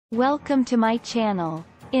Welcome to my channel.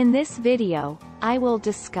 In this video, I will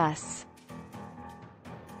discuss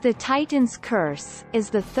The Titan's Curse is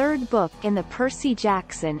the third book in the Percy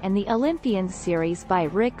Jackson and the Olympians series by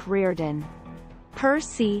Rick Riordan.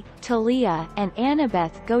 Percy, Thalia, and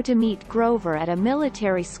Annabeth go to meet Grover at a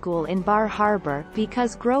military school in Bar Harbor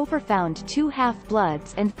because Grover found two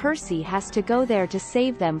half-bloods and Percy has to go there to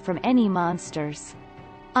save them from any monsters.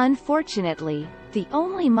 Unfortunately, the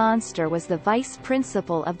only monster was the vice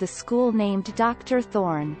principal of the school named Dr.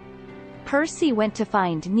 Thorne. Percy went to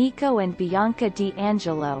find Nico and Bianca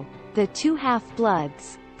D'Angelo, the two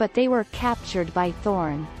half-bloods, but they were captured by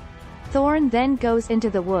Thorne. Thorne then goes into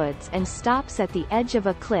the woods and stops at the edge of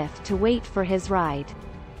a cliff to wait for his ride.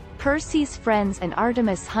 Percy's friends and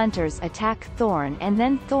Artemis hunters attack Thorne and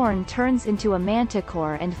then Thorne turns into a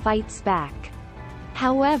manticore and fights back.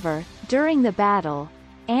 However, during the battle,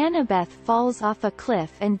 Annabeth falls off a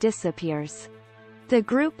cliff and disappears. The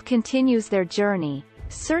group continues their journey,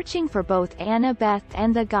 searching for both Annabeth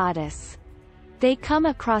and the goddess. They come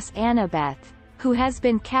across Annabeth, who has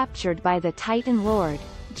been captured by the Titan Lord,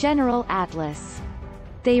 General Atlas.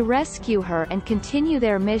 They rescue her and continue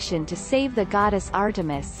their mission to save the goddess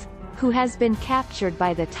Artemis, who has been captured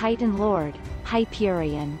by the Titan Lord,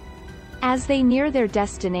 Hyperion. As they near their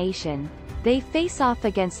destination, they face off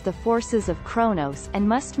against the forces of Kronos and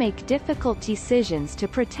must make difficult decisions to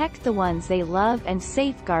protect the ones they love and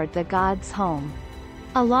safeguard the gods' home.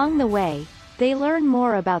 Along the way, they learn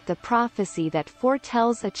more about the prophecy that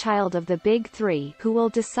foretells a child of the Big Three who will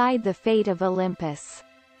decide the fate of Olympus.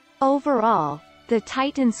 Overall, The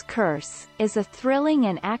Titan's Curse is a thrilling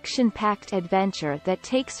and action-packed adventure that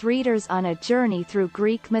takes readers on a journey through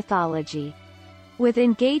Greek mythology. With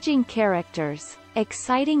engaging characters,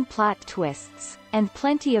 exciting plot twists, and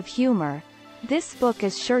plenty of humor, this book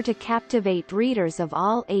is sure to captivate readers of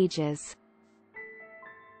all ages.